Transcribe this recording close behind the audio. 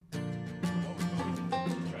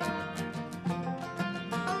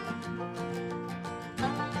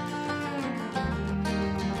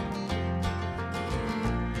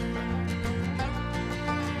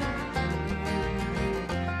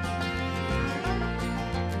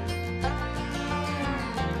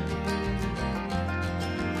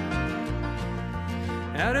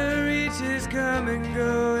Chances come and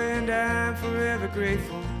go, and I'm forever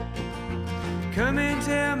grateful. Come and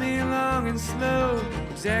tell me long and slow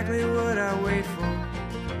exactly what I wait for.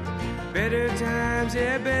 Better times,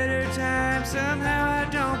 yeah, better times. Somehow I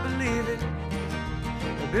don't believe it.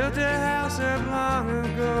 I built a house up long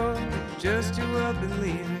ago just to up and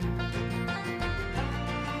leave it.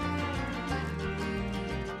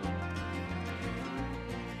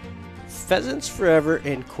 Pheasants Forever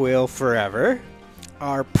and Quail Forever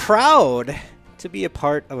are proud to be a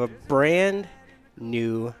part of a brand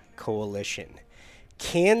new coalition,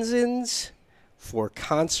 Kansans for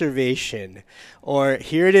Conservation, or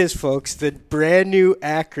here it is, folks, the brand new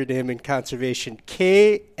acronym in conservation,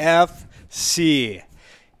 KFC.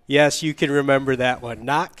 Yes, you can remember that one.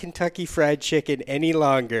 Not Kentucky Fried Chicken any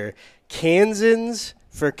longer. Kansans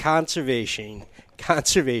for Conservation.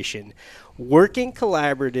 Working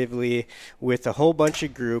collaboratively with a whole bunch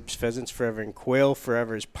of groups, Pheasants Forever and Quail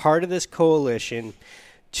Forever is part of this coalition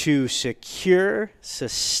to secure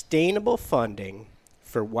sustainable funding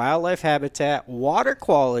for wildlife habitat, water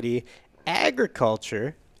quality,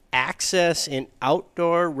 agriculture, access, and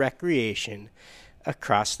outdoor recreation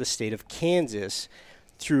across the state of Kansas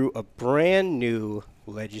through a brand new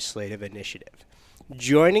legislative initiative.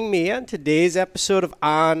 Joining me on today's episode of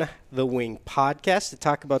On the Wing podcast to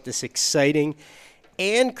talk about this exciting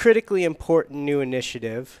and critically important new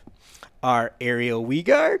initiative are Ariel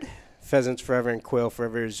Wiegard, Pheasants Forever and Quail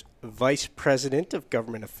Forever's Vice President of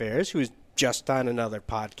Government Affairs, who is just on another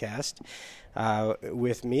podcast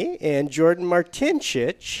with me, and Jordan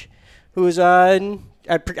Martinchich, who is on,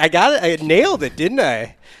 I got it, I nailed it, didn't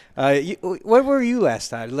I? When were you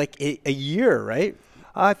last on? Like a year, right?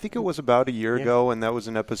 I think it was about a year ago, and that was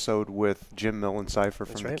an episode with Jim Millencipher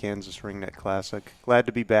from the Kansas Ringneck Classic. Glad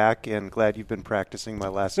to be back, and glad you've been practicing my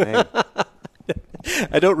last name.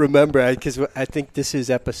 I don't remember, because I think this is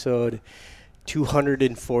episode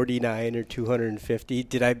 249 or 250.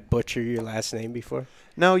 Did I butcher your last name before?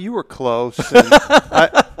 No, you were close. And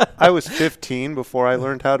I was 15 before I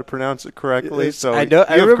learned how to pronounce it correctly. So I know.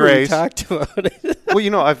 I remember grace. You talked about it.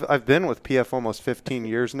 Well, I've been with PF almost 15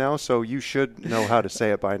 years now, so you should know how to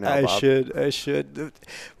say it by now, Bob. I should.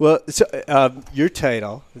 Well, so your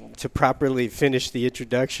title, to properly finish the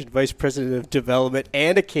introduction, Vice President of Development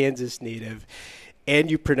and a Kansas native,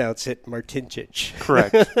 and you pronounce it Martinchich.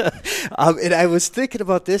 Correct. And I was thinking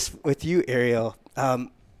about this with you, Ariel. And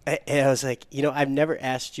I was like, I've never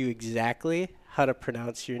asked you exactly how to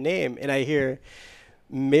pronounce your name. And I hear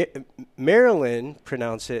Marilyn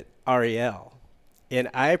pronounce it Ariel, and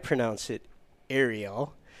I pronounce it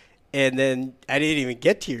Ariel. And then I didn't even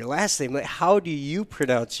get to your last name. Like, how do you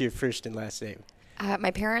pronounce your first and last name?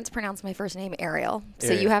 My parents pronounce my first name Ariel,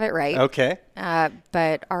 so you have it right. Okay.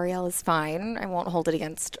 But Ariel is fine. I won't hold it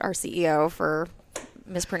against our CEO for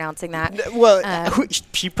mispronouncing that. Well,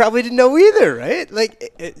 she probably didn't know either, right?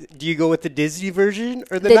 Like, do you go with the Disney version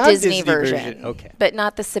or the non-Disney Disney version? Okay. But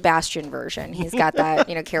not the Sebastian version. He's got that,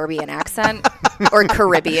 Caribbean accent or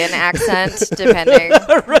Caribbean accent, depending.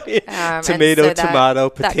 Right. Tomato, tomato,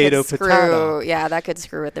 potato, potato. Yeah, that could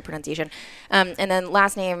screw with the pronunciation. And then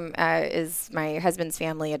last name is my husband's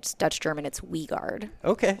family. It's Dutch German. It's Wiegard.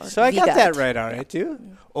 Okay. So I got that right, all right,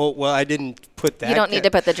 too. Oh, well, I didn't put that. You don't need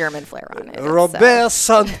to put the German flair on it. Robert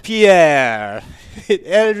Saint-Pierre.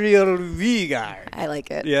 Ariel Wiegard. I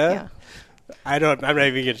like it. Yeah? I'm not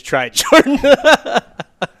even going to try it, Jordan.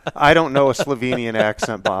 I don't know a Slovenian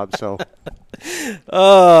accent, Bob, so.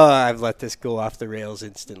 Oh, I've let this go off the rails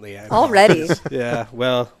instantly. Already. Yeah,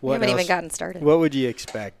 well, what We haven't else? even gotten started. What would you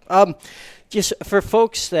expect? Just for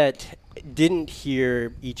folks that didn't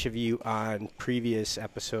hear each of you on previous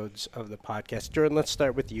episodes of the podcast, Jordan, let's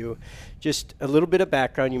start with you. Just a little bit of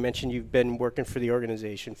background. You mentioned you've been working for the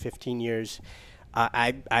organization 15 years.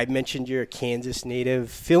 I mentioned you're a Kansas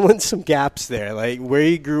native. Fill in some gaps there, like where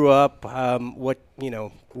you grew up, where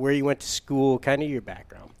you went to school, kind of your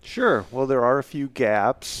background. Sure. Well, there are a few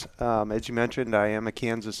gaps. As you mentioned, I am a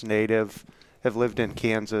Kansas native, have lived in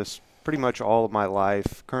Kansas pretty much all of my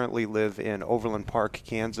life. Currently live in Overland Park,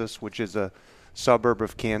 Kansas, which is a suburb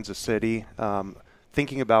of Kansas City.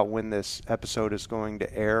 Thinking about when this episode is going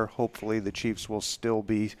to air, hopefully the Chiefs will still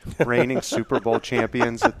be reigning Super Bowl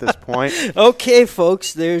champions at this point. Okay,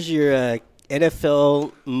 folks, there's your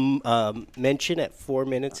NFL mention at 4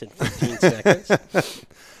 minutes and 15 seconds.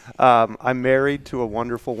 I'm married to a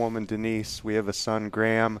wonderful woman, Denise. We have a son,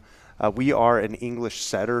 Graham. We are an English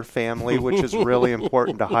setter family, which is really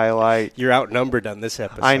important to highlight. You're outnumbered on this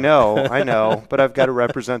episode. I know, but I've got to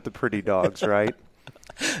represent the pretty dogs, right?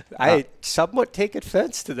 I somewhat take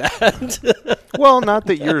offense to that. Well, not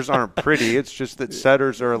that yours aren't pretty. It's just that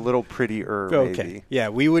setters are a little prettier, Okay. maybe. Yeah,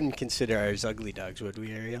 we wouldn't consider ours ugly dogs, would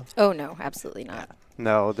we, Ariel? Oh, no, absolutely not.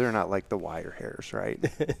 No, they're not like the wire hairs, right?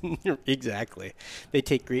 Exactly. They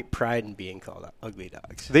take great pride in being called ugly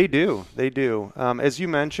dogs. They do. They do. As you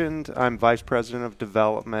mentioned, I'm Vice President of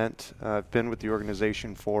Development. I've been with the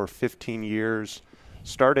organization for 15 years.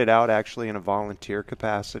 Started out actually in a volunteer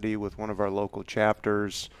capacity with one of our local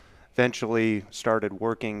chapters. Eventually started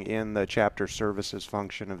working in the chapter services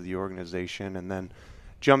function of the organization, and then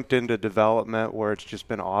jumped into development, where it's just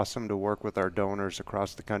been awesome to work with our donors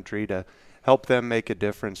across the country to help them make a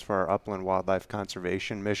difference for our upland wildlife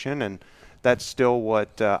conservation mission. And that's still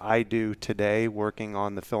what I do today, working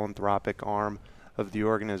on the philanthropic arm of the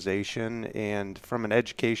organization. And from an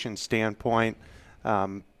education standpoint,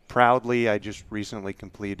 proudly, I just recently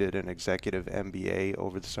completed an executive MBA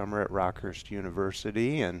over the summer at Rockhurst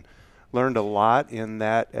University and learned a lot in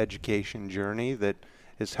that education journey that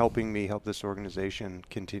is helping me help this organization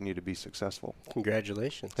continue to be successful.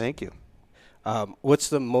 Congratulations. Thank you. What's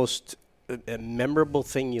the most memorable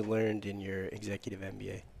thing you learned in your executive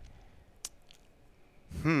MBA?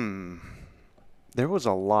 There was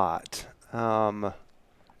a lot.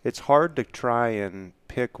 It's hard to try and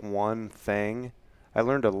pick one thing. I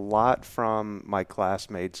learned a lot from my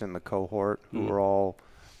classmates in the cohort who were all,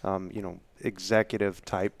 executive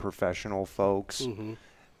type professional folks.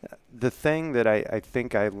 The thing that I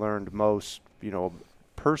think I learned most,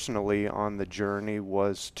 personally on the journey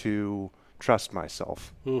was to trust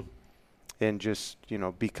myself and just,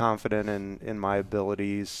 be confident in my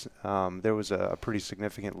abilities. There was a pretty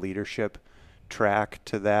significant leadership track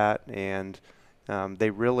to that, and they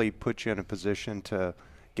really put you in a position to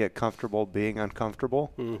get comfortable being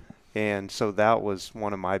uncomfortable. And so that was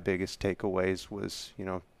one of my biggest takeaways was,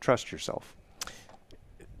 trust yourself.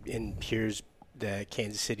 And here's the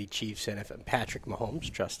Kansas City Chiefs NFL. Patrick Mahomes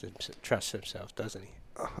trusts himself, doesn't he?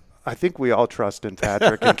 I think we all trust in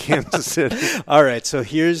Patrick in Kansas City. All right, so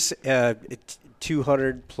here's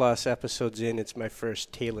 200 plus episodes in. It's my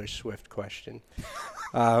first Taylor Swift question.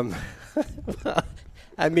 I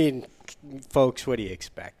mean, folks, what do you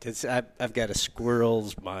expect? I've got a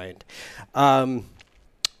squirrel's mind.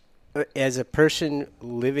 As a person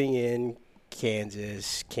living in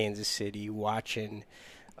Kansas City, watching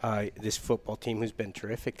this football team who's been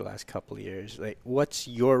terrific the last couple of years, like, what's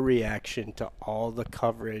your reaction to all the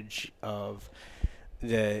coverage of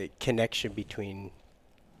the connection between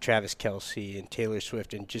Travis Kelce and Taylor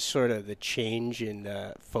Swift and just sort of the change in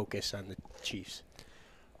the focus on the Chiefs?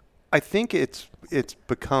 I think it's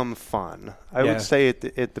become fun. I would say at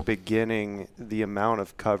the beginning, the amount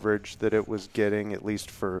of coverage that it was getting, at least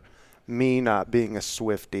for me not being a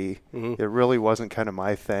Swiftie, it really wasn't kind of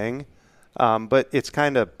my thing. But it's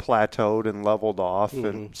kind of plateaued and leveled off,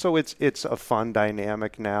 and so it's a fun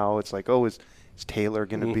dynamic now. It's like, is Taylor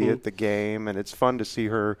going to be at the game? And it's fun to see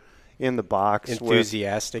her in the box,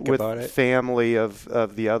 enthusiastic with about it, family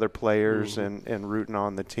of the other players and rooting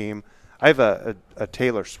on the team. I have a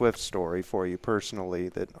Taylor Swift story for you personally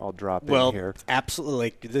that I'll drop in here. Well,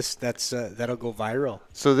 absolutely. That'll go viral.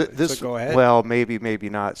 So this, so go ahead. Well, maybe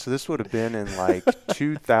not. So this would have been in like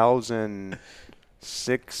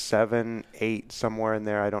 2006, 7, 8, somewhere in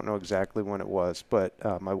there. I don't know exactly when it was,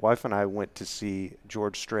 but my wife and I went to see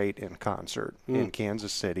George Strait in concert in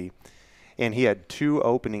Kansas City, and he had 2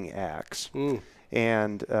 opening acts,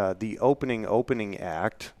 and the opening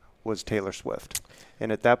act was Taylor Swift.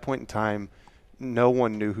 And at that point in time, no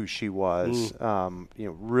one knew who she was,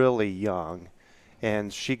 really young.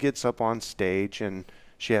 And she gets up on stage, and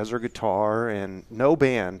she has her guitar, and no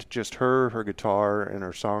band, just her guitar, and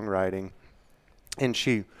her songwriting. And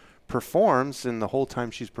she performs, and the whole time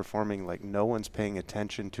she's performing, like, no one's paying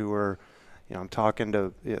attention to her. I'm talking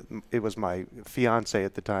to, it was my fiance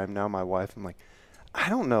at the time, now my wife. I'm like, I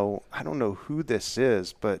don't know who this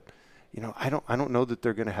is, but I don't know that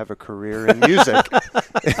they're going to have a career in music.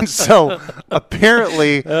 And so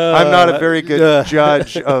apparently I'm not a very good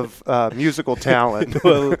judge of musical talent.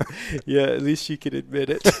 Well, yeah, at least you can admit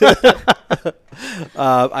it.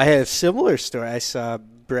 I had a similar story. I saw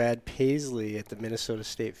Brad Paisley at the Minnesota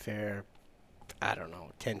State Fair, I don't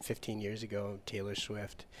know, 10, 15 years ago. Taylor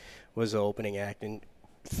Swift was the opening act, and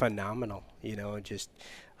phenomenal, just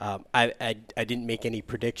I didn't make any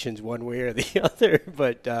predictions one way or the other,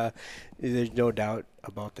 but there's no doubt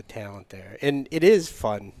about the talent there. And it is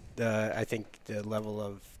fun. I think the level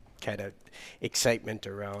of kind of excitement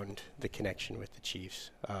around the connection with the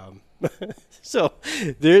Chiefs. So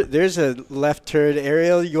there's a left turn.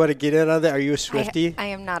 Ariel, you want to get in on that? Are you a Swiftie? I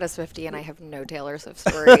am not a Swiftie, and I have no Taylor Swift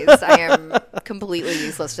stories. I am completely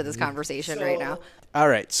useless to this conversation right now. All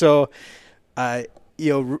right. So,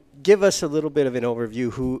 give us a little bit of an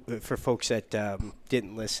overview for folks that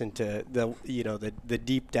didn't listen to the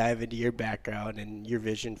deep dive into your background and your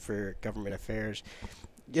vision for government affairs.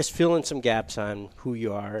 Just fill in some gaps on who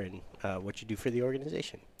you are and what you do for the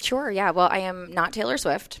organization. Sure, yeah. Well, I am not Taylor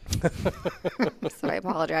Swift, so I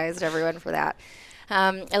apologize to everyone for that.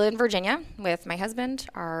 I live in Virginia with my husband,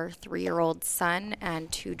 our 3-year-old son, and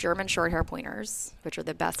 2 German Shorthair Pointers, which are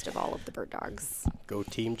the best of all of the bird dogs. Go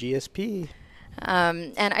Team GSP.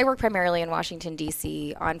 And I work primarily in Washington,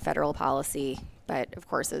 D.C. on federal policy, but of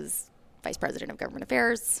course as Vice President of Government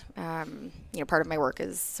Affairs, part of my work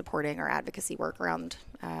is supporting our advocacy work around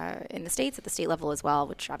in the states at the state level as well,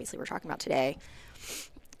 which obviously we're talking about today.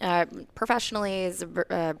 Professionally, as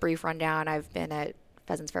a brief rundown, I've been at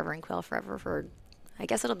Pheasants Forever and Quail Forever for, I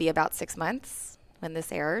guess it'll be about 6 months when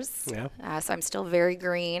this airs. Yeah. So I'm still very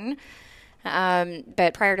green.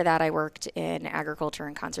 But prior to that, I worked in agriculture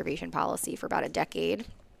and conservation policy for about a decade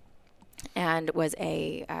and was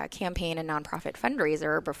a campaign and nonprofit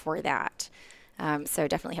fundraiser before that. So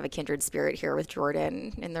definitely have a kindred spirit here with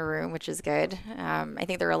Jordan in the room, which is good. I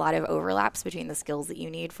think there are a lot of overlaps between the skills that you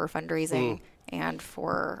need for fundraising and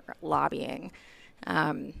for lobbying.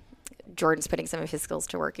 Jordan's putting some of his skills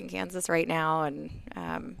to work in Kansas right now, and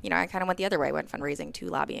I kind of went the other way, went fundraising to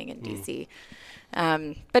lobbying in DC.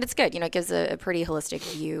 But it's good, it gives a pretty holistic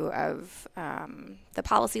view of the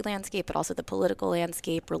policy landscape, but also the political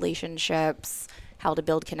landscape, relationships, how to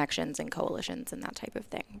build connections and coalitions and that type of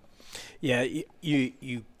thing. Yeah,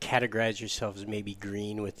 you categorize yourself as maybe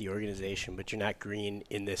green with the organization, but you're not green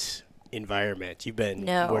in this environment. You've been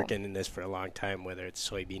working in this for a long time, whether it's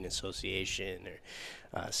Soybean Association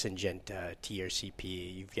or Syngenta,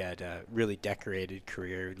 TRCP. You've got a really decorated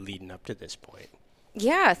career leading up to this point.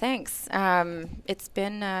 Yeah, thanks. It's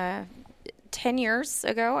been 10 years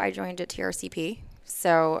ago I joined at TRCP.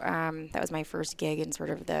 So that was my first gig in sort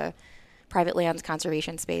of the private lands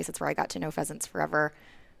conservation space. It's where I got to know Pheasants Forever.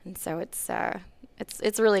 And so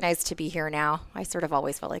it's really nice to be here now. I sort of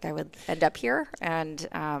always felt like I would end up here, and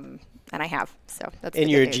I have. So that's. And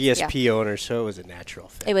you're a GSP owner, so it was a natural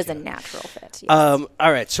fit. It was a natural fit. Yes.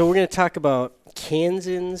 All right, so we're going to talk about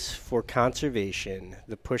Kansans for Conservation,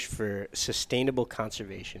 the push for sustainable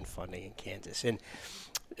conservation funding in Kansas, and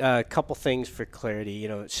a couple things for clarity.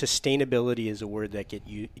 Sustainability is a word that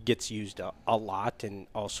gets used a lot in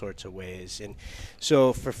all sorts of ways, and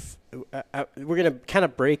so we're going to kind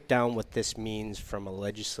of break down what this means from a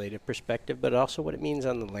legislative perspective, but also what it means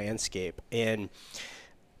on the landscape. And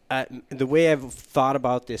the way I've thought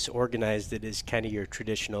about this, organized it, is kind of your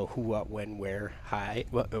traditional who, what, when, where,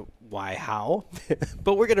 why, how.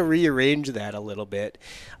 But we're going to rearrange that a little bit.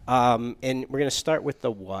 And we're going to start with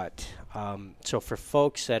the what. So for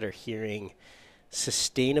folks that are hearing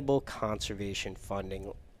sustainable conservation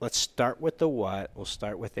funding, let's start with the what. We'll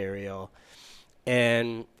start with Ariel.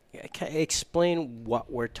 And explain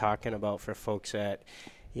what we're talking about for folks that,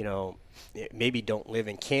 maybe don't live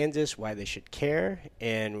in Kansas, why they should care,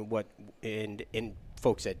 and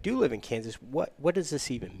folks that do live in Kansas, what does this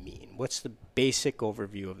even mean? What's the basic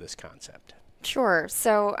overview of this concept? Sure.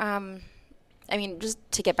 So, just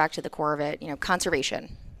to get back to the core of it,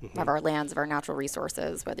 conservation of our lands, of our natural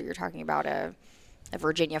resources, whether you're talking about a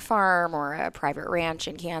Virginia farm or a private ranch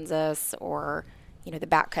in Kansas or, the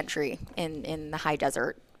backcountry in the high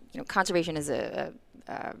desert, conservation is a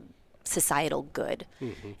societal good.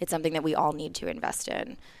 It's something that we all need to invest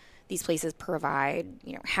in. These places provide,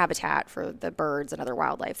 habitat for the birds and other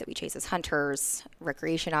wildlife that we chase as hunters,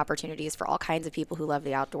 recreation opportunities for all kinds of people who love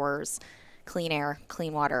the outdoors, clean air,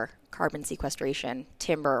 clean water, carbon sequestration,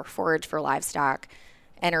 timber, forage for livestock,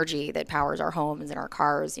 energy that powers our homes and our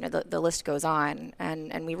cars. The list goes on,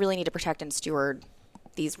 and we really need to protect and steward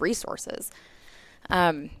these resources.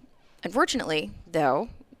 Unfortunately, though,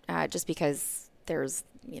 just because there's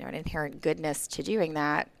an inherent goodness to doing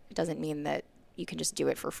that, it doesn't mean that you can just do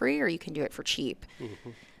it for free or you can do it for cheap.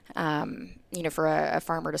 For a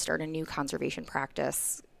farmer to start a new conservation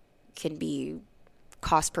practice can be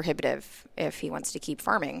cost prohibitive if he wants to keep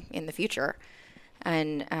farming in the future.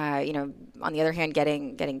 And, on the other hand,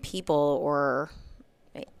 getting people or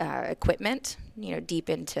equipment, deep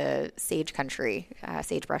into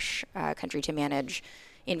sagebrush country to manage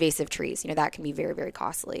invasive trees, that can be very, very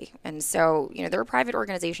costly. And so, there are private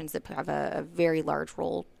organizations that have a very large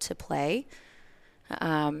role to play,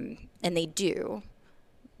 and they do,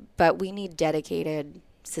 but we need dedicated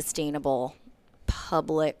sustainable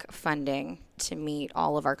public funding to meet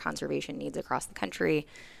all of our conservation needs across the country,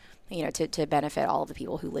 to benefit all of the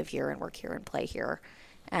people who live here and work here and play here.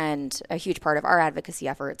 And a huge part of our advocacy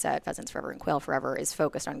efforts at Pheasants Forever and Quail Forever is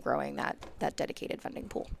focused on growing that dedicated funding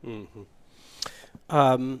pool.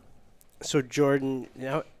 Mm-hmm. So Jordan,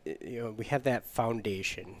 now we have that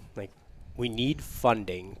foundation. Like, we need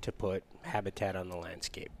funding to put habitat on the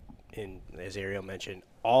landscape. And as Ariel mentioned,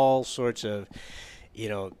 all sorts of,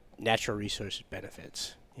 natural resources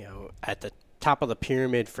benefits. At the top of the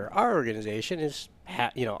pyramid for our organization is,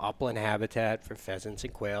 upland habitat for pheasants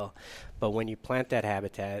and quail. But when you plant that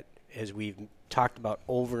habitat, as we've talked about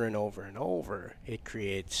over and over and over, it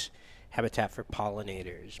creates habitat for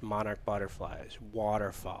pollinators, monarch butterflies,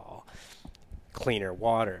 waterfowl, cleaner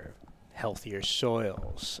water, healthier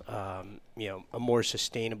soils, a more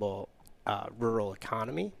sustainable rural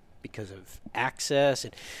economy because of access,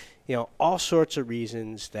 and all sorts of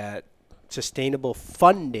reasons that sustainable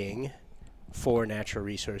funding for natural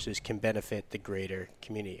resources can benefit the greater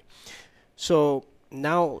community. So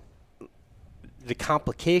now the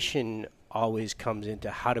complication always comes into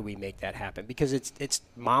how do we make that happen? Because it's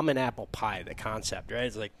mom and apple pie, the concept, right?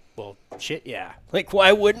 It's like, well, shit, yeah. Like,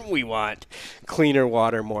 why wouldn't we want cleaner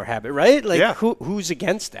water, more habit, right? Like, yeah. Who's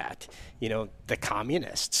against that? The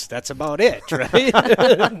communists. That's about it,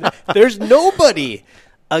 right? There's nobody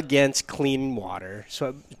against clean water.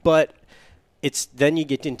 So, but it's then you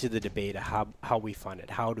get into the debate of how we fund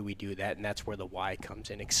it. How do we do that? And that's where the why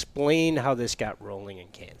comes in. Explain how this got rolling in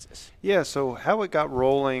Kansas. Yeah, so how it got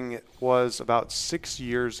rolling was about 6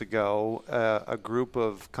 years ago. A group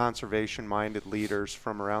of conservation-minded leaders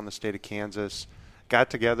from around the state of Kansas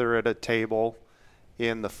got together at a table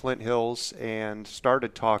in the Flint Hills and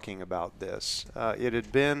started talking about this. It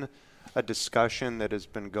had been a discussion that has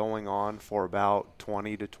been going on for about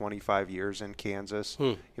 20 to 25 years in Kansas.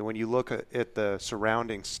 And when you look at the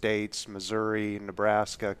surrounding states, Missouri,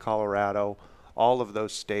 Nebraska, Colorado, all of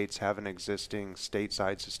those states have an existing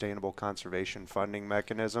stateside sustainable conservation funding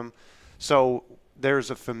mechanism. So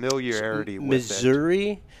there's a familiarity with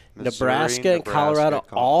Missouri, Nebraska, and Colorado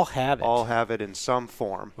all have it. All have it in some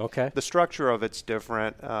form. Okay. The structure of it's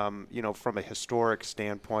different. From a historic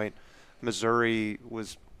standpoint, Missouri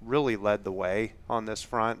was really led the way on this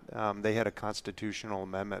front. They had a constitutional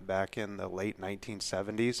amendment back in the late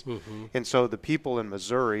 1970s. Mm-hmm. And so the people in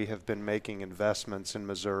Missouri have been making investments in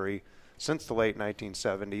Missouri since the late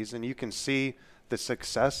 1970s, and you can see the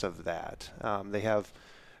success of that. They have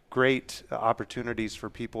great opportunities for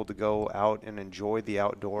people to go out and enjoy the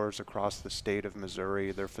outdoors across the state of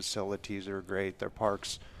Missouri. Their facilities are great. Their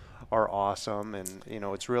parks are awesome, and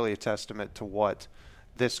it's really a testament to what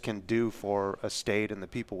this can do for a state and the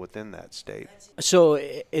people within that state. So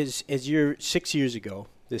as you're 6 years ago,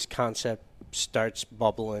 this concept starts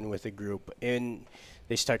bubbling with a group, and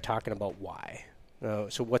they start talking about why.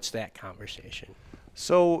 So what's that conversation?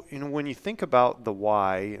 So, when you think about the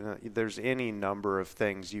why, there's any number of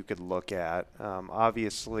things you could look at.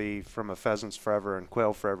 Obviously, from a Pheasants Forever and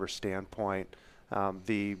Quail Forever standpoint,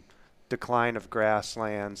 the decline of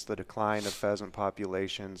grasslands, the decline of pheasant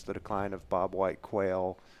populations, the decline of bobwhite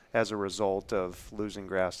quail as a result of losing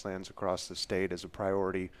grasslands across the state is a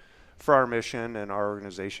priority for our mission and our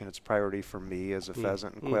organization. It's a priority for me as a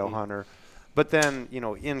pheasant and quail hunter. But then,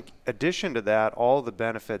 in addition to that, all the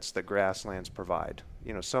benefits that grasslands provide,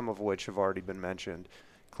 some of which have already been mentioned: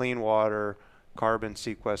 clean water, carbon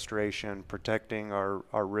sequestration, protecting our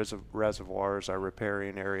reservoirs, our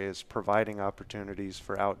riparian areas, providing opportunities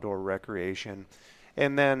for outdoor recreation.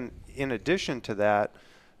 And then in addition to that,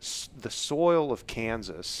 the soil of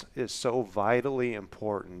Kansas is so vitally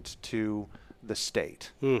important to the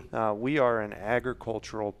state. We are an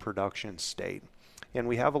agricultural production state, and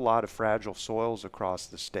we have a lot of fragile soils across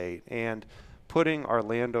the state. And putting our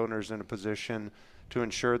landowners in a position to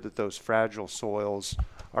ensure that those fragile soils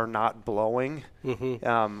are not blowing.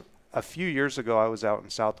 A few years ago, I was out in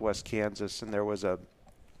southwest Kansas, and there was a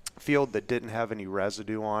field that didn't have any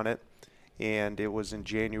residue on it. And it was in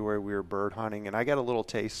January. We were bird hunting, and I got a little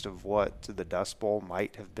taste of what the Dust Bowl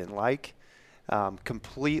might have been like.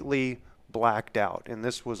 Completely blacked out. And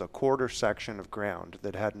this was a quarter section of ground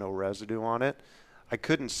that had no residue on it. I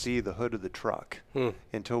couldn't see the hood of the truck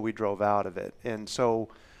until we drove out of it. And so,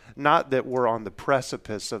 not that we're on the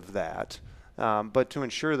precipice of that, but to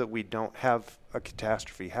ensure that we don't have a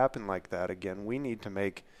catastrophe happen like that again, we need to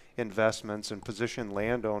make investments and position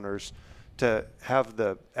landowners to have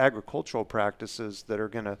the agricultural practices that are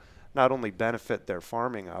going to not only benefit their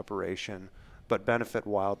farming operation, but benefit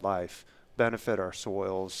wildlife, benefit our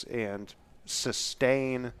soils, and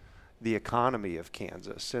sustain the economy of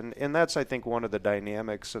Kansas. And that's, I think, one of the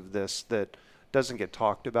dynamics of this that doesn't get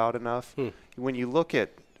talked about enough. When you look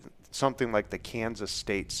at something like the Kansas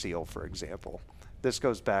State Seal, for example, this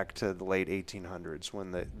goes back to the late 1800s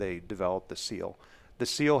when they developed the seal. The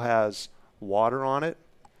seal has water on it,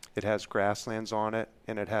 it has grasslands on it,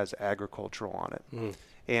 and it has agricultural on it.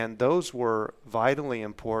 And those were vitally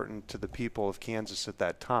important to the people of Kansas at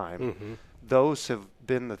that time. Those have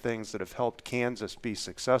been the things that have helped Kansas be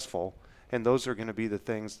successful, and those are going to be the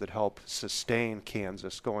things that help sustain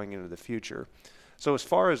Kansas going into the future. So as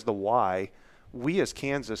far as the why, we as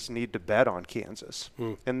Kansas need to bet on Kansas.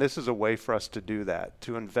 And this is a way for us to do that,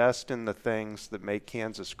 to invest in the things that make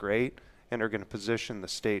Kansas great and are going to position the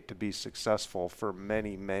state to be successful for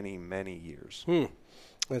many, many, many years.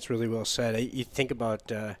 That's really well said. You think about,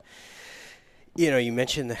 you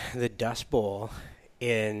mentioned the Dust Bowl,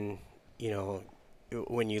 and,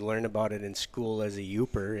 when you learn about it in school as a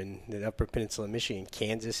Youper in the Upper Peninsula of Michigan,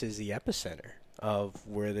 Kansas is the epicenter of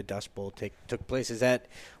where the Dust Bowl took place. Is that,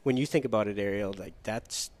 when you think about it, Ariel, like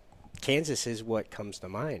Kansas is what comes to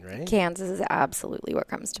mind, right? Kansas is absolutely what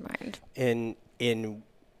comes to mind. And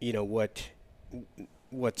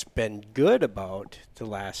what's been good about the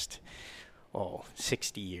last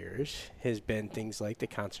 60 years has been things like the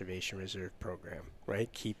Conservation Reserve Program,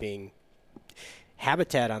 right? Keeping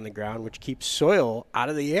habitat on the ground, which keeps soil out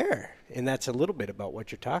of the air. And that's a little bit about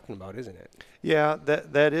what you're talking about, isn't it? Yeah,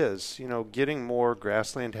 that is. Getting more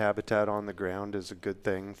grassland habitat on the ground is a good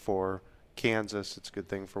thing for Kansas. It's a good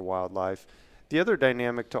thing for wildlife. The other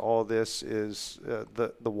dynamic to all this is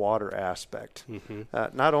the water aspect.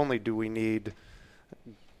 Not only do we need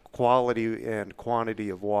quality and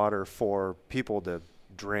quantity of water for people to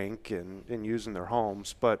drink and use in their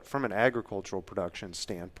homes, but from an agricultural production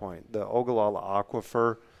standpoint, the Ogallala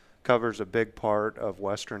Aquifer covers a big part of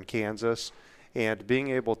western Kansas, and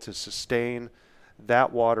being able to sustain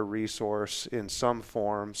that water resource in some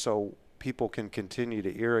form so people can continue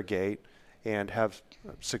to irrigate and have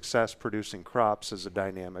success producing crops is a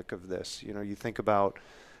dynamic of this. You think about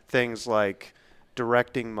things like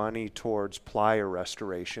directing money towards playa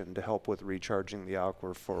restoration to help with recharging the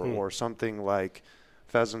aquifer, or something like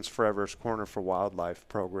Pheasants Forever's Corner for Wildlife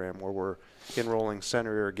program, where we're enrolling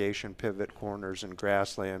center irrigation pivot corners and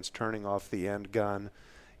grasslands, turning off the end gun.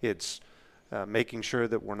 It's making sure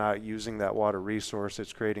that we're not using that water resource.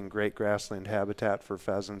 It's creating great grassland habitat for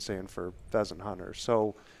pheasants and for pheasant hunters.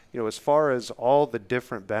 So, as far as all the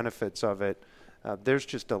different benefits of it, there's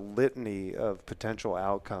just a litany of potential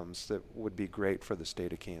outcomes that would be great for the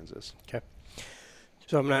state of Kansas. Okay.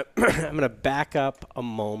 So I'm gonna back up a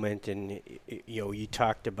moment, and you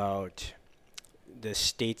talked about the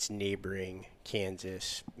states neighboring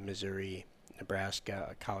Kansas, Missouri,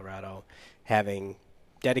 Nebraska, Colorado having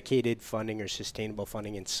dedicated funding or sustainable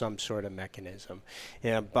funding in some sort of mechanism.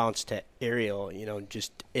 And I bounce to Ariel,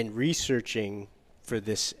 just in researching for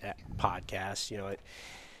this podcast,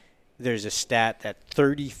 there's a stat that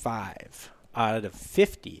 35 out of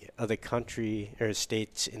 50 of the country or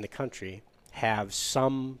states in the country have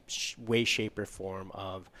some way, shape, or form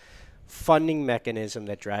of funding mechanism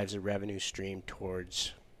that drives a revenue stream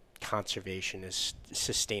towards conservation as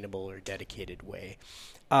sustainable or dedicated way.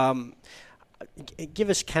 Give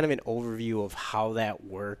us kind of an overview of how that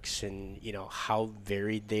works and, how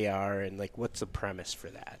varied they are and, what's the premise for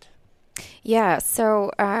that? Yeah,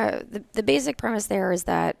 so the basic premise there is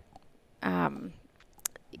that,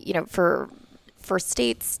 for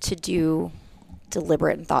states to do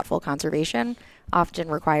deliberate and thoughtful conservation often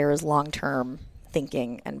requires long-term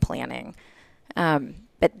thinking and planning.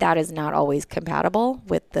 But that is not always compatible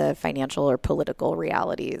with the financial or political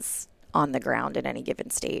realities on the ground in any given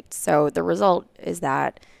state. So the result is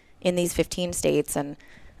that in these 15 states and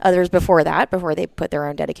others before that, before they put their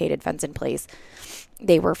own dedicated funds in place,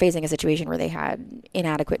 they were facing a situation where they had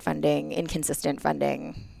inadequate funding, inconsistent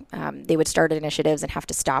funding. They would start initiatives and have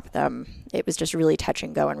to stop them. It was just really touch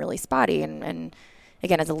and go and really spotty. And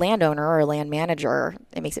again, as a landowner or a land manager,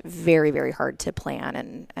 it makes it very, very hard to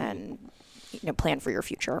plan and plan for your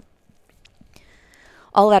future.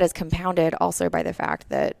 All of that is compounded also by the fact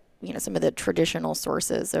that some of the traditional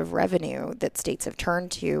sources of revenue that states have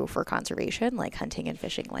turned to for conservation, like hunting and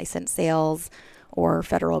fishing license sales or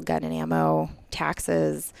federal gun and ammo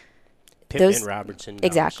taxes. Pittman Robertson.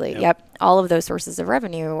 Exactly. Yep. All of those sources of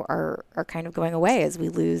revenue are kind of going away as we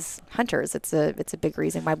lose hunters. It's a big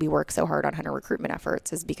reason why we work so hard on hunter recruitment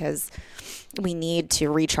efforts, is because we need to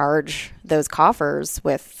recharge those coffers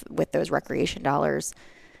with those recreation dollars.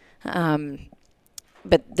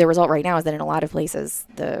 But the result right now is that in a lot of places,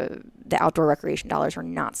 the outdoor recreation dollars are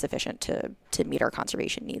not sufficient to meet our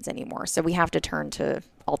conservation needs anymore. So we have to turn to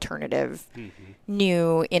alternative,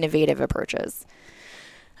 new, innovative approaches.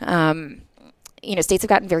 States have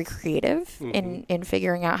gotten very creative in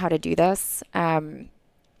figuring out how to do this.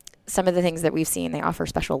 Some of the things that we've seen, they offer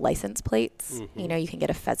special license plates. You can get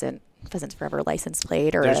a Pheasants Forever license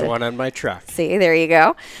plate. There's one on my truck. See, there you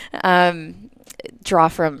go. Draw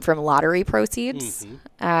from lottery proceeds.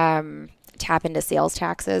 Tap into sales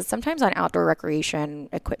taxes. Sometimes on outdoor recreation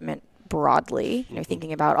equipment broadly.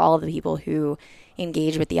 Thinking about all of the people who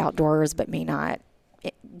engage with the outdoors but may not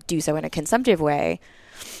do so in a consumptive way.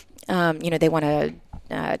 They want to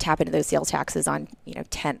tap into those sales taxes on,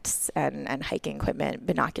 tents and hiking equipment,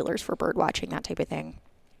 binoculars for bird watching, that type of thing.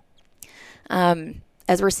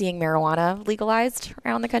 As we're seeing marijuana legalized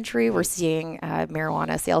around the country, we're seeing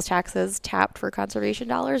marijuana sales taxes tapped for conservation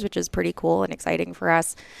dollars, which is pretty cool and exciting for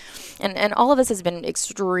us. And all of this has been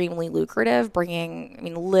extremely lucrative,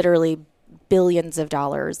 bringing, literally billions of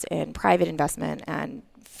dollars in private investment and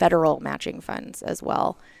federal matching funds as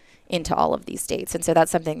well into all of these states. And so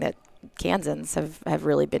that's something that Kansans have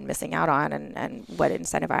really been missing out on and what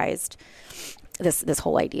incentivized this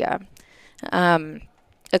whole idea.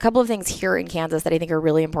 A couple of things here in Kansas that I think are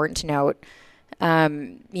really important to note.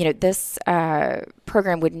 This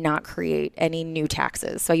program would not create any new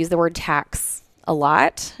taxes. So I use the word tax a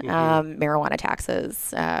lot. Marijuana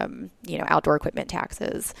taxes, outdoor equipment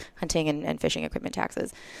taxes, hunting and fishing equipment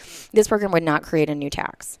taxes. This program would not create a new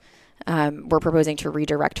tax. We're proposing to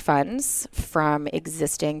redirect funds from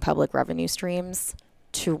existing public revenue streams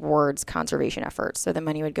towards conservation efforts. So the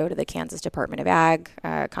money would go to the Kansas Department of Ag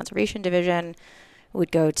Conservation Division, would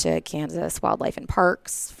go to Kansas Wildlife and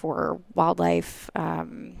Parks for wildlife,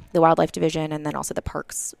 the Wildlife Division, and then also the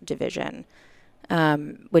Parks Division,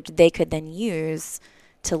 which they could then use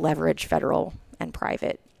to leverage federal and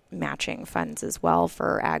private matching funds as well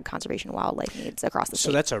for ag conservation wildlife needs across the state.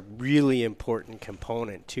 So that's a really important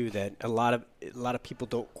component too that a lot of people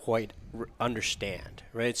don't quite understand,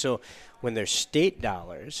 right? So when there's state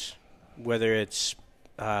dollars, whether it's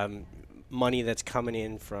money that's coming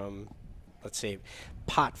in from, let's say,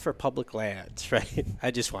 pot for public lands, right?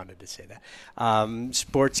 I just wanted to say that.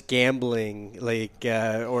 Sports gambling,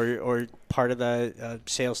 or part of the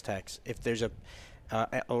sales tax. If there's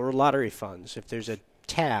or lottery funds, if there's a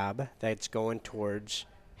tab that's going towards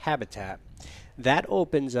habitat, that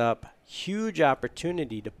opens up huge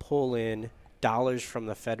opportunity to pull in dollars from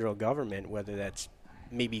the federal government, whether that's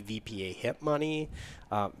maybe VPA HIP money,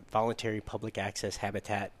 voluntary public access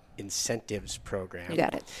habitat incentives program. You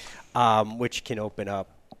got it. Which can open up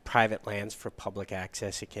private lands for public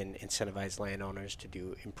access. It can incentivize landowners to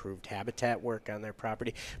do improved habitat work on their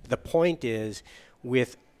property. But the point is,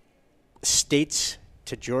 with states,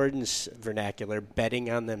 to Jordan's vernacular, betting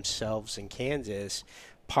on themselves in Kansas,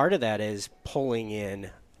 part of that is pulling in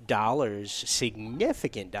dollars,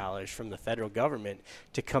 significant dollars from the federal government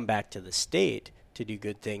to come back to the state to do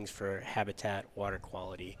good things for habitat, water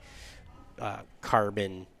quality,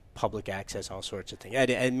 carbon, public access, all sorts of things. I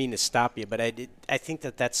didn't mean to stop you, but I think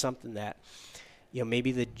that's something that,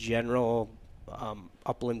 maybe the general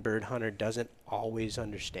upland bird hunter doesn't always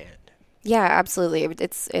understand. Yeah, absolutely.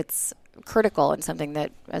 It's critical and something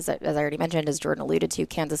that, as I already mentioned, as Jordan alluded to,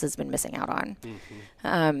 Kansas has been missing out on.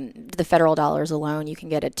 The federal dollars alone, you can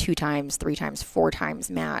get a 2 times, 3 times, 4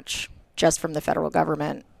 times match just from the federal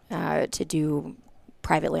government to do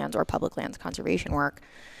private lands or public lands conservation work.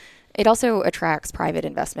 It also attracts private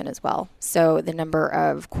investment as well. So the number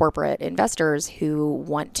of corporate investors who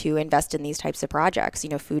want to invest in these types of projects,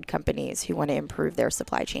 food companies who want to improve their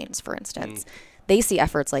supply chains, for instance, they see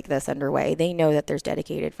efforts like this underway. They know that there's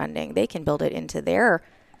dedicated funding. They can build it into their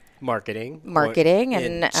marketing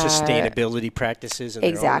and sustainability practices.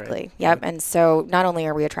 Exactly. Yep. And so not only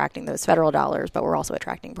are we attracting those federal dollars, but we're also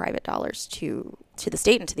attracting private dollars to the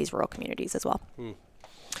state and to these rural communities as well.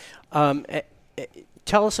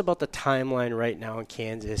 Tell us about the timeline right now in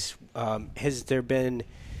Kansas. Are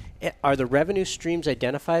the revenue streams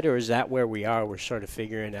identified, or is that where we are? We're sort of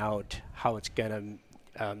figuring out how it's going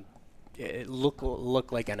to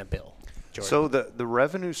look like on a bill. Jordan. So the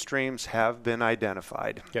revenue streams have been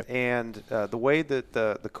identified. Yep. And the way that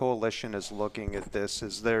the coalition is looking at this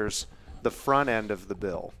is there's the front end of the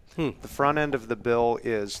bill. The front end of the bill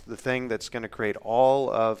is the thing that's going to create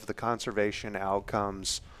all of the conservation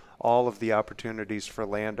outcomes, all of the opportunities for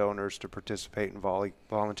landowners to participate in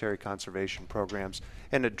voluntary conservation programs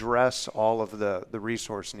and address all of the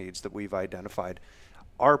resource needs that we've identified.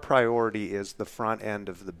 Our priority is the front end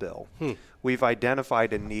of the bill. We've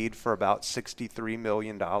identified a need for about $63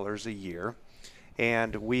 million a year,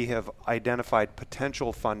 and we have identified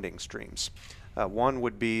potential funding streams. One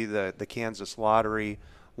would be the Kansas Lottery.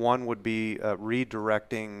 One would be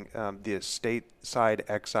redirecting the stateside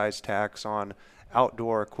excise tax on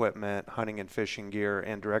outdoor equipment, hunting and fishing gear,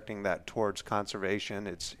 and directing that towards conservation.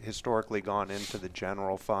 It's historically gone into the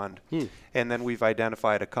general fund. And then we've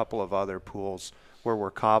identified a couple of other pools where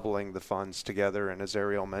we're cobbling the funds together. And as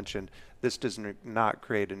Ariel mentioned, this does not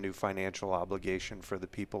create a new financial obligation for the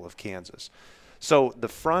people of Kansas. So the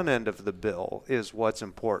front end of the bill is what's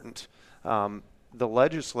important. The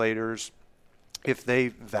legislators, if they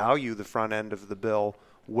value the front end of the bill,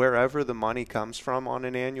 wherever the money comes from on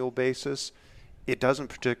an annual basis, it doesn't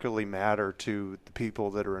particularly matter to the people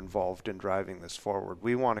that are involved in driving this forward.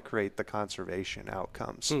 We want to create the conservation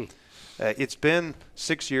outcomes. It's been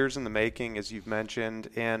 6 years in the making, as you've mentioned,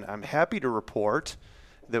 and I'm happy to report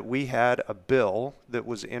that we had a bill that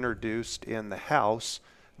was introduced in the House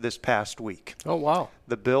this past week. Oh, wow.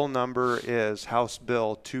 The bill number is House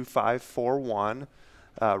Bill 2541.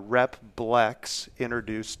 Rep. Blex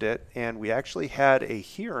introduced it, and we actually had a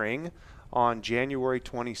hearing on January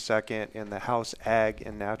 22nd in the House Ag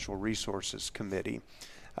and Natural Resources Committee.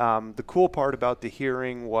 The cool part about the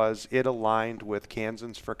hearing was it aligned with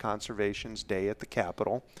Kansans for Conservation's Day at the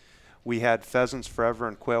Capitol. We had Pheasants Forever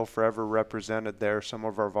and Quail Forever represented there. Some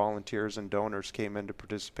of our volunteers and donors came in to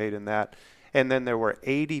participate in that. And then there were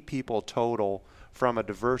 80 people total from a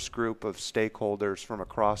diverse group of stakeholders from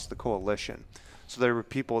across the coalition. So there were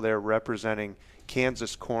people there representing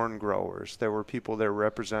Kansas corn growers. There were people there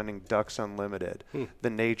representing Ducks Unlimited, the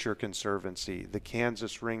Nature Conservancy, the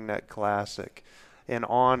Kansas Ringneck Classic, and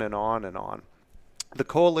on and on and on. The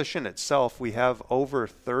coalition itself, we have over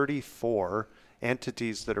 34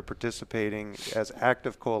 entities that are participating as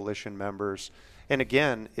active coalition members. And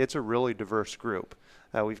again, it's a really diverse group.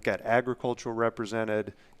 We've got agricultural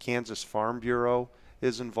represented. Kansas Farm Bureau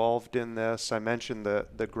is involved in this. I mentioned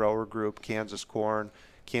the grower group, Kansas Corn,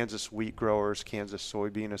 Kansas Wheat Growers, Kansas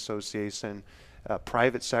Soybean Association,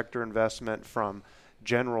 private sector investment from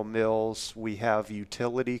General Mills. We have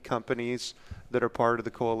utility companies that are part of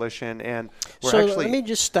the coalition. And we're let me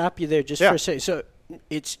just stop you there just for a second. So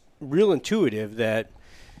it's real intuitive that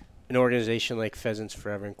an organization like Pheasants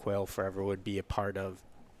Forever and Quail Forever would be a part of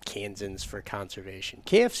Kansans for Conservation.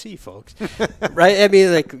 KFC, folks. Right? I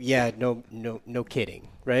mean, like, yeah, no kidding,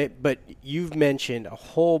 right? But you've mentioned a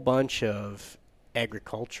whole bunch of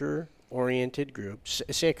agriculture-oriented groups.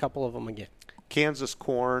 Say a couple of them again. Kansas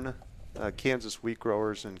Corn, Kansas Wheat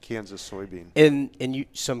Growers, and Kansas Soybean. And you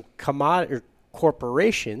some commodity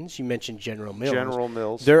corporations. You mentioned General Mills. General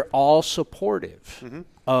Mills. They're all supportive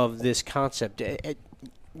of this concept.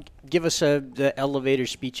 Give us the elevator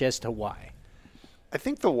speech as to why. I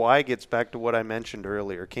think the why gets back to what I mentioned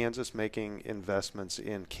earlier, Kansas making investments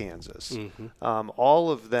in Kansas. All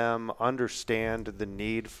of them understand the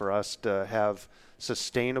need for us to have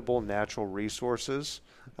sustainable natural resources,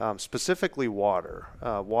 specifically water.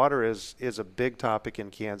 Water is a big topic in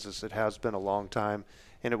Kansas. It has been a long time,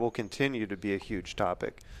 and it will continue to be a huge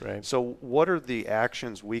topic. Right. So what are the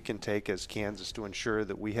actions we can take as Kansas to ensure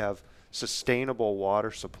that we have sustainable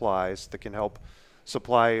water supplies that can help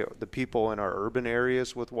supply the people in our urban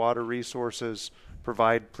areas with water resources,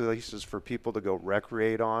 provide places for people to go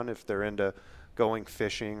recreate on if they're into going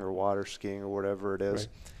fishing or water skiing or whatever it is. Right.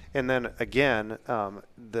 And then again,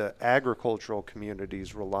 the agricultural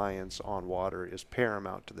community's reliance on water is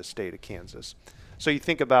paramount to the state of Kansas. So you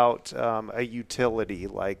think about a utility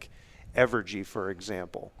like Evergy, for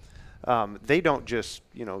example. They don't just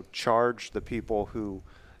charge the people who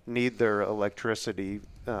need their electricity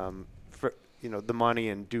the money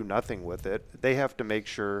and do nothing with it. They have to make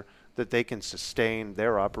sure that they can sustain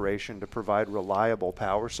their operation to provide reliable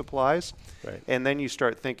power supplies. Right. And then you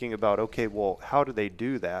start thinking about, okay, well, how do they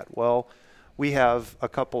do that? Well, we have a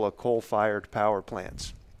couple of coal-fired power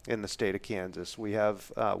plants in the state of Kansas. We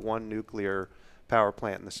have one nuclear power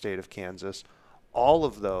plant in the state of Kansas. All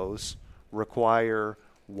of those require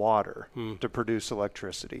water to produce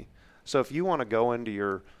electricity. So if you want to go into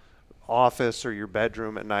your office or your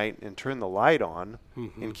bedroom at night and turn the light on,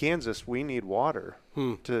 in Kansas we need water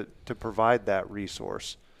to provide that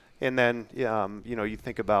resource. And then you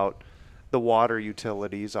think about the water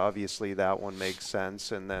utilities. Obviously that one makes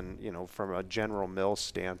sense. And then from a General Mills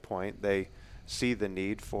standpoint, they see the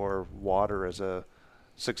need for water as a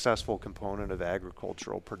successful component of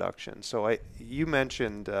agricultural production. So you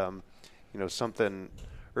mentioned something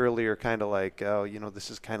earlier, kind of like, this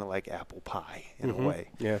is kind of like apple pie in a way.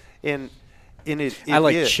 Yeah. And I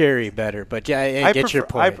like cherry better, but yeah, I get your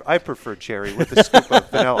point. I prefer cherry with a scoop of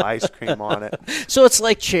vanilla ice cream on it. So it's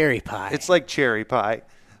like cherry pie. It's like cherry pie.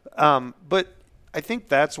 But I think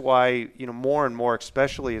that's why, more and more,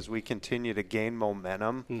 especially as we continue to gain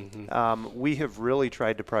momentum, we have really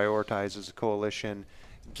tried to prioritize as a coalition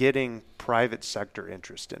getting private sector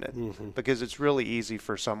interest in it, because it's really easy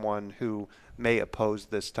for someone who may oppose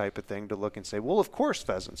this type of thing to look and say, well, of course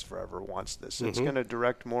Pheasants Forever wants this. It's going to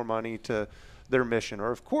direct more money to their mission,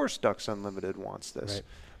 or of course Ducks Unlimited wants this. Right.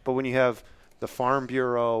 But when you have the Farm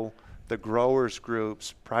Bureau, the growers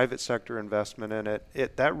groups, private sector investment in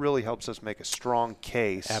it, that really helps us make a strong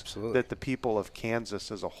case that the people of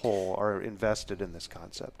Kansas as a whole are invested in this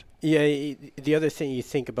concept. Yeah, the other thing you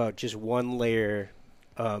think about, just one layer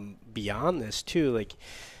beyond this too, like,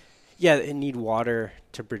 yeah, it need water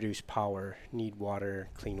to produce power, need water,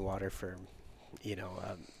 clean water for,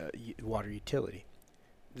 water utility.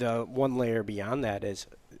 The one layer beyond that is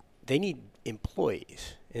they need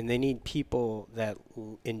employees, and they need people that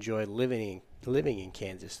enjoy living in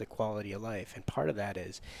Kansas, the quality of life. And part of that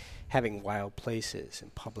is having wild places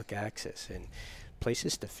and public access and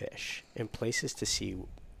places to fish and places to see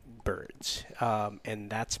birds. And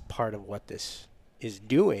that's part of what this is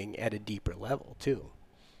doing at a deeper level too.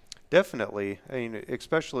 Definitely. I mean,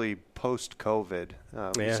 especially post-COVID,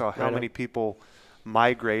 we saw how many people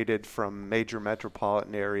migrated from major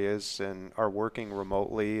metropolitan areas and are working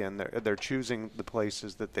remotely, and they're choosing the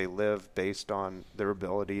places that they live based on their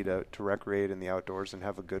ability to recreate in the outdoors and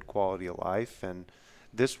have a good quality of life. And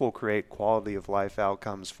this will create quality of life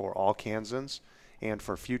outcomes for all Kansans and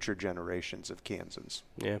for future generations of Kansans.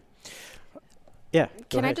 Yeah. Yeah.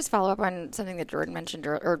 Can I just follow up on something that Jordan mentioned,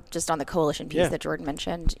 or just on the coalition piece that Jordan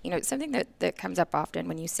mentioned? Something that comes up often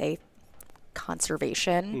when you say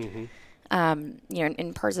conservation,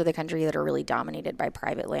 in parts of the country that are really dominated by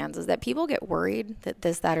private lands, is that people get worried that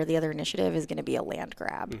this, that, or the other initiative is going to be a land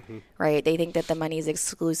grab, right? They think that the money is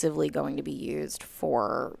exclusively going to be used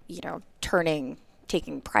for,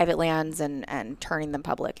 taking private lands and turning them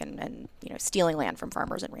public and stealing land from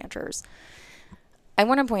farmers and ranchers. I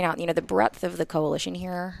want to point out, the breadth of the coalition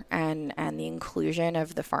here and the inclusion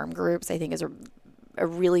of the farm groups, I think, is a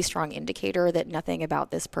really strong indicator that nothing about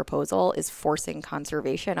this proposal is forcing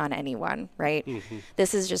conservation on anyone, right?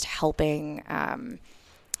 This is just helping,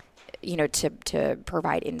 to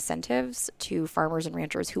provide incentives to farmers and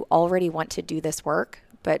ranchers who already want to do this work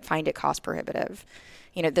but find it cost prohibitive.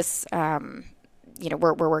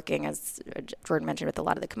 We're working, as Jordan mentioned, with a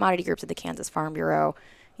lot of the commodity groups at the Kansas Farm Bureau,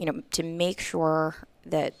 to make sure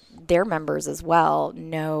that their members as well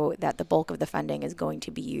know that the bulk of the funding is going to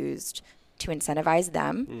be used to incentivize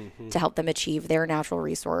them, to help them achieve their natural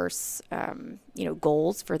resource,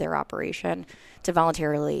 goals for their operation, to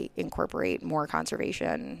voluntarily incorporate more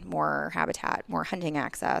conservation, more habitat, more hunting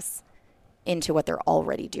access into what they're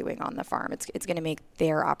already doing on the farm. It's going to make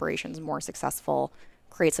their operations more successful,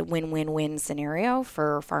 creates a win-win-win scenario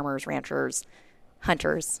for farmers, ranchers,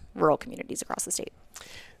 hunters, rural communities across the state.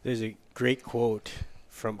 There's a great quote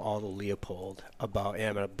from Aldo Leopold about, and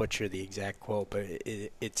I'm going to butcher the exact quote, but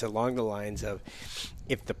it's along the lines of,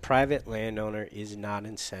 if the private landowner is not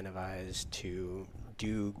incentivized to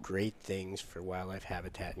do great things for wildlife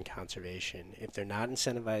habitat and conservation, if they're not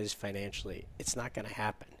incentivized financially, it's not going to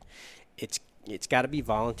happen. It's got to be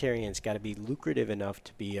voluntary, and it's got to be lucrative enough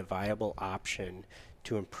to be a viable option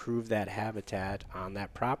to improve that habitat on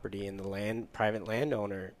that property, and the private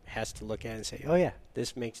landowner has to look at it and say, oh yeah,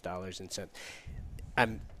 this makes dollars and cents.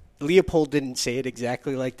 Leopold didn't say it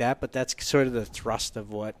exactly like that, but that's sort of the thrust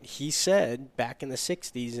of what he said back in the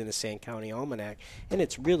 60s in the Sand County Almanac, and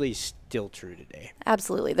it's really still true today.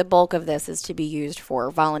 Absolutely. The bulk of this is to be used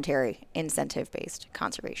for voluntary, incentive-based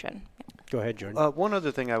conservation. Go ahead, Jordan. One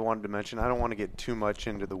other thing I wanted to mention, I don't want to get too much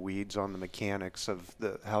into the weeds on the mechanics of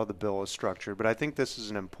how the bill is structured, but I think this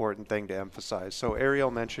is an important thing to emphasize. So Ariel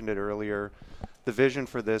mentioned it earlier. The vision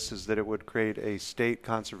for this is that it would create a state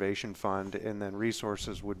conservation fund, and then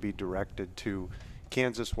resources would be directed to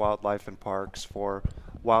Kansas Wildlife and Parks for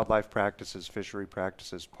wildlife practices, fishery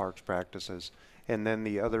practices, parks practices, and then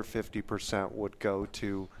the other 50% would go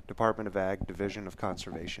to Department of Ag, Division of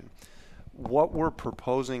Conservation. What we're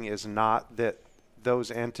proposing is not that those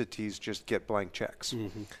entities just get blank checks.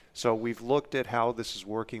 So we've looked at how this is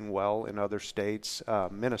working well in other states.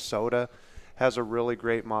 Minnesota has a really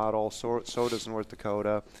great model, so does North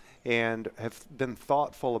Dakota, and have been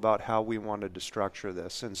thoughtful about how we wanted to structure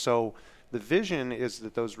this. And so the vision is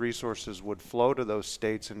that those resources would flow to those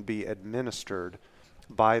states and be administered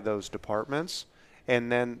by those departments,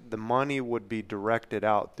 and then the money would be directed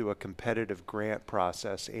out through a competitive grant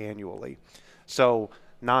process annually. So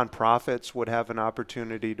nonprofits would have an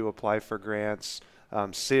opportunity to apply for grants,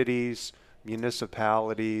 cities,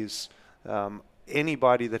 municipalities,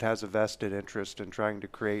 anybody that has a vested interest in trying to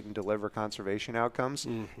create and deliver conservation outcomes.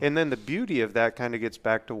 And then the beauty of that kind of gets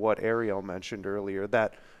back to what Ariel mentioned earlier,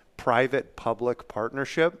 that private-public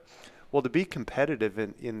partnership. Well, to be competitive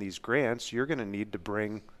in these grants, you're going to need to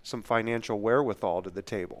bring some financial wherewithal to the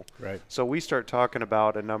table. Right. So we start talking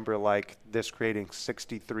about a number like this creating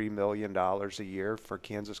 $63 million a year for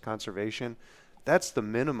Kansas conservation. That's the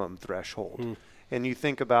minimum threshold. And you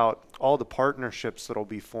think about all the partnerships that will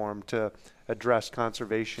be formed to address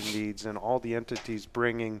conservation needs and all the entities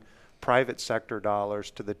bringing private sector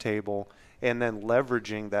dollars to the table and then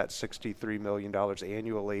leveraging that $63 million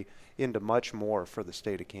annually into much more for the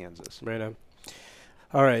state of Kansas. Right on.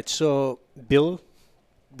 All right, so Bill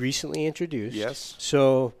recently introduced. Yes.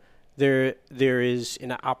 So there is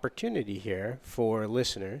an opportunity here for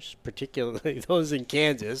listeners, particularly those in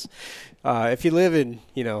Kansas. If you live in,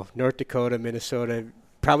 North Dakota, Minnesota,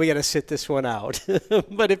 probably got to sit this one out.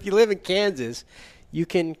 But if you live in Kansas, you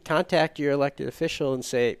can contact your elected official and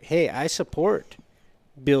say, hey, I support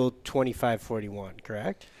Bill 2541,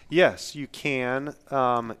 correct? Yes, you can.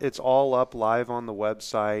 It's all up live on the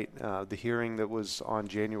website. The hearing that was on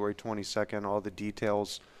January 22nd, all the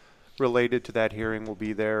details related to that hearing will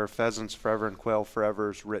be there. Pheasants Forever and Quail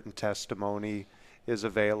Forever's written testimony is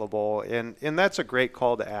available. And that's a great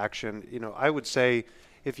call to action. I would say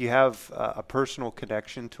if you have a personal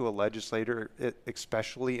connection to a legislator,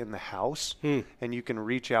 especially in the House, and you can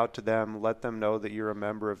reach out to them, let them know that you're a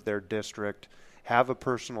member of their district, have a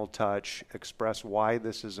personal touch, express why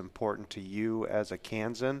this is important to you as a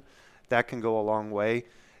Kansan, that can go a long way.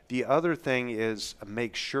 The other thing is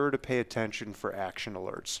make sure to pay attention for action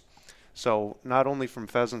alerts. So not only from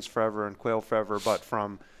Pheasants Forever and Quail Forever, but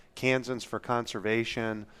from Kansans for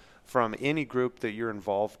Conservation, from any group that you're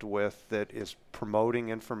involved with that is promoting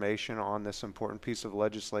information on this important piece of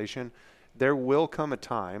legislation. There will come a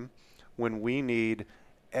time when we need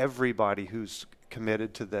everybody who's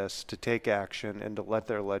committed to this to take action and to let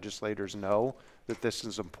their legislators know that this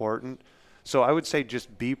is important. So I would say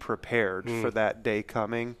just be prepared for that day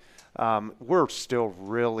coming. We're still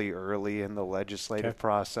really early in the legislative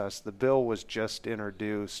process. The bill was just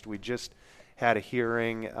introduced. We just had a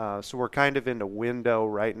hearing. So we're kind of in a window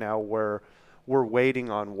right now where we're waiting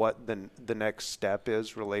on what the next step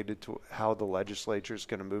is related to how the legislature is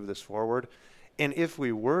going to move this forward. And if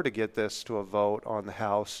we were to get this to a vote on the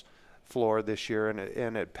House floor this year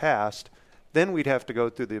and it passed, then we'd have to go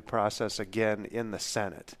through the process again in the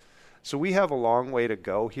Senate. So we have a long way to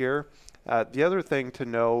go here. The other thing to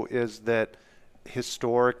know is that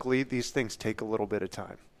historically these things take a little bit of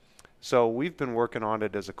time. So we've been working on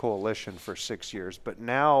it as a coalition for 6 years, but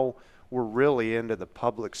now we're really into the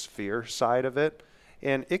public sphere side of it,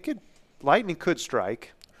 and lightning could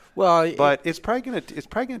strike. Well, but it's probably gonna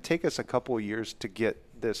take us a couple of years to get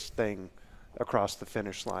this thing across the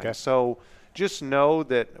finish line. Okay. So just know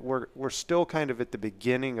that we're still kind of at the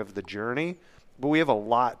beginning of the journey, but we have a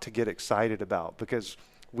lot to get excited about because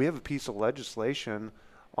we have a piece of legislation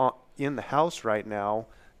in the House right now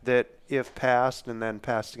that, if passed and then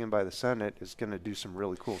passed again by the Senate, is going to do some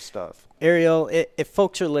really cool stuff. Ariel, if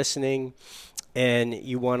folks are listening and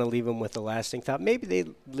you want to leave them with a lasting thought, maybe they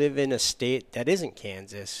live in a state that isn't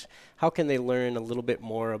Kansas, how can they learn a little bit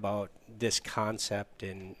more about this concept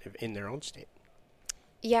in their own state?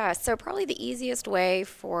 Yeah, so probably the easiest way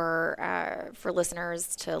for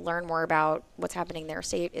listeners to learn more about what's happening in their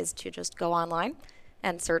state is to just go online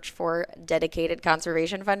and search for dedicated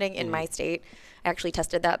conservation funding in my state. I actually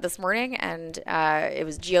tested that this morning, and it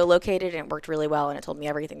was geolocated, and it worked really well, and it told me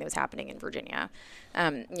everything that was happening in Virginia.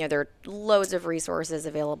 There are loads of resources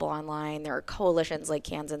available online. There are coalitions like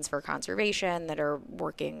Kansans for Conservation that are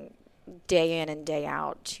working day in and day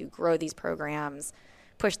out to grow these programs,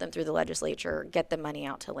 push them through the legislature, get the money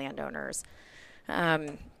out to landowners.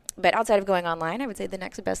 But outside of going online, I would say the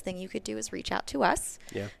next best thing you could do is reach out to us.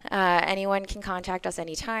 Yeah. Anyone can contact us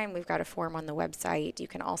anytime. We've got a form on the website. You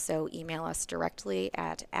can also email us directly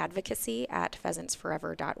at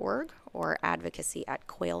advocacy@pheasantsforever.org or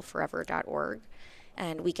advocacy@quailforever.org.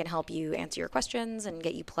 And we can help you answer your questions and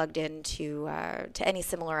get you plugged into to any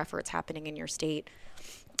similar efforts happening in your state,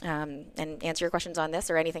 and answer your questions on this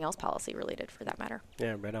or anything else policy related for that matter.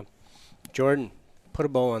 Yeah, right on. Jordan, put a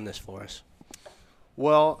bow on this for us.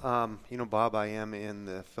 Well, Bob, I am in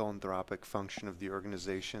the philanthropic function of the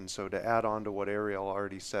organization. So to add on to what Ariel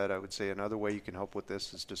already said, I would say another way you can help with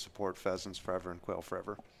this is to support Pheasants Forever and Quail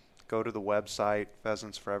Forever. Go to the website,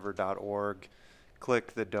 pheasantsforever.org,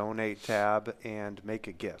 click the donate tab, and make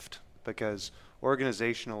a gift. Because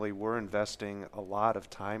organizationally, we're investing a lot of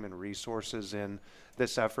time and resources in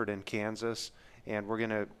this effort in Kansas, and we're going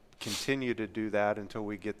to continue to do that until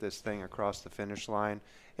we get this thing across the finish line.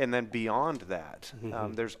 And then beyond that,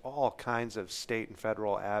 there's all kinds of state and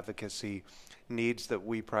federal advocacy needs that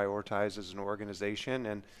we prioritize as an organization,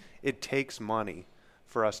 and it takes money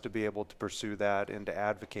for us to be able to pursue that and to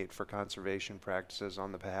advocate for conservation practices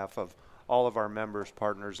on the behalf of all of our members,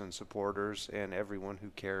 partners, and supporters, and everyone who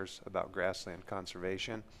cares about grassland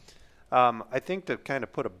conservation. I think to kind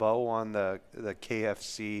of put a bow on the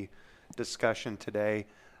KFC discussion today,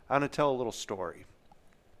 I'm going to tell a little story.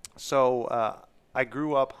 So I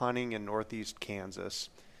grew up hunting in northeast Kansas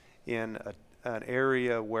in an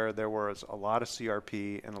area where there was a lot of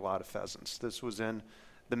CRP and a lot of pheasants. This was in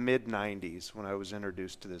the mid-90s when I was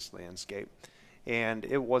introduced to this landscape. And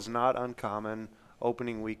it was not uncommon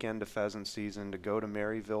opening weekend of pheasant season to go to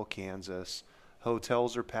Maryville, Kansas.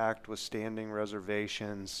 Hotels are packed with standing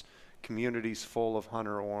reservations, communities full of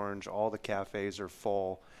hunter orange, all the cafes are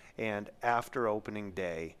full. And after opening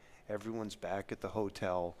day, everyone's back at the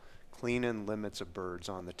hotel cleaning limits of birds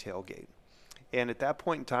on the tailgate. And at that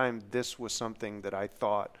point in time, this was something that I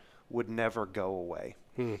thought would never go away.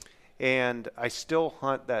 And I still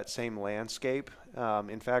hunt that same landscape.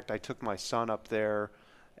 In fact, I took my son up there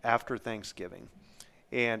after Thanksgiving.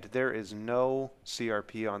 And there is no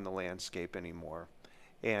CRP on the landscape anymore.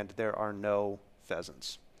 And there are no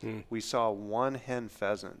pheasants. We saw one hen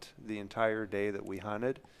pheasant the entire day that we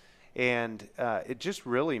hunted. And it just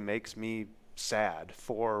really makes me sad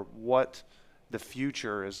for what the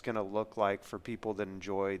future is going to look like for people that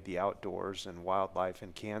enjoy the outdoors and wildlife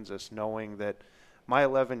in Kansas, knowing that my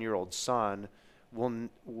 11-year-old son will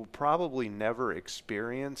probably never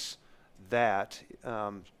experience that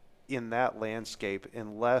in that landscape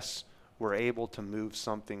unless we're able to move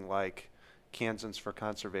something like Kansans for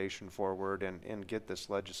Conservation forward and get this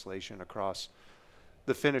legislation across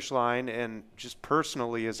the finish line. And just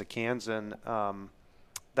personally as a Kansan,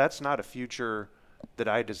 that's not a future that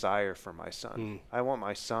I desire for my son. I want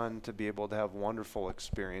my son to be able to have wonderful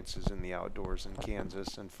experiences in the outdoors in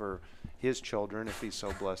Kansas, and for his children, if he's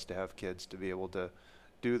so blessed to have kids, to be able to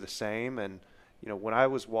do the same. And, you know, when I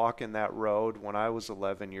was walking that road, when I was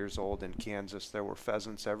 11 years old in Kansas, there were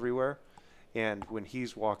pheasants everywhere. And when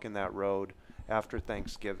he's walking that road after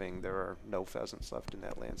Thanksgiving, there are no pheasants left in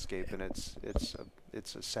that landscape, and it's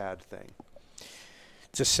a sad thing.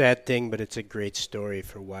 It's a sad thing, but it's a great story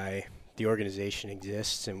for why the organization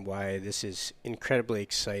exists and why this is incredibly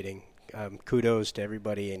exciting. Kudos to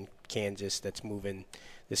everybody in Kansas that's moving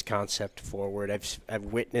this concept forward. I've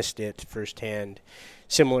witnessed it firsthand.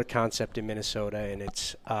 Similar concept in Minnesota, and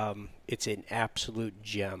it's an absolute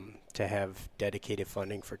gem to have dedicated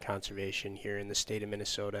funding for conservation here in the state of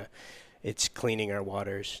Minnesota. It's cleaning our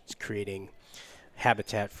waters. It's creating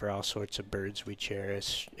habitat for all sorts of birds we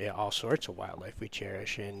cherish, all sorts of wildlife we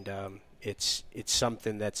cherish, and it's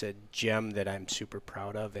something that's a gem that I'm super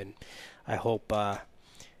proud of, and I hope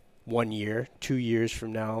 1 year, 2 years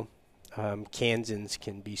from now, Kansans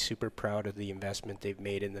can be super proud of the investment they've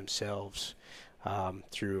made in themselves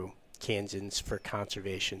through Kansans for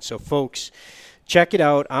Conservation. So, folks, check it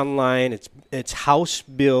out online. It's House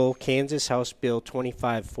Bill, Kansas House Bill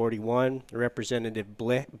 2541. Representative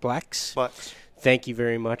Blex. Thank you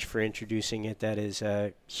very much for introducing it. That is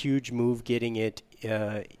a huge move, getting it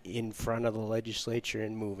in front of the legislature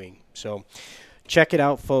and moving. So check it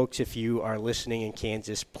out, folks. If you are listening in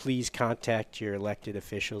Kansas, please contact your elected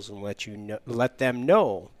officials and let them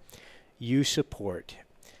know you support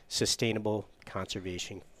sustainable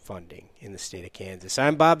conservation funding in the state of Kansas.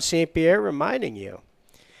 I'm Bob St. Pierre, reminding you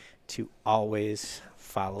to always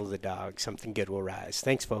follow the dog. Something good will rise.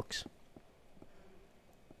 Thanks, folks.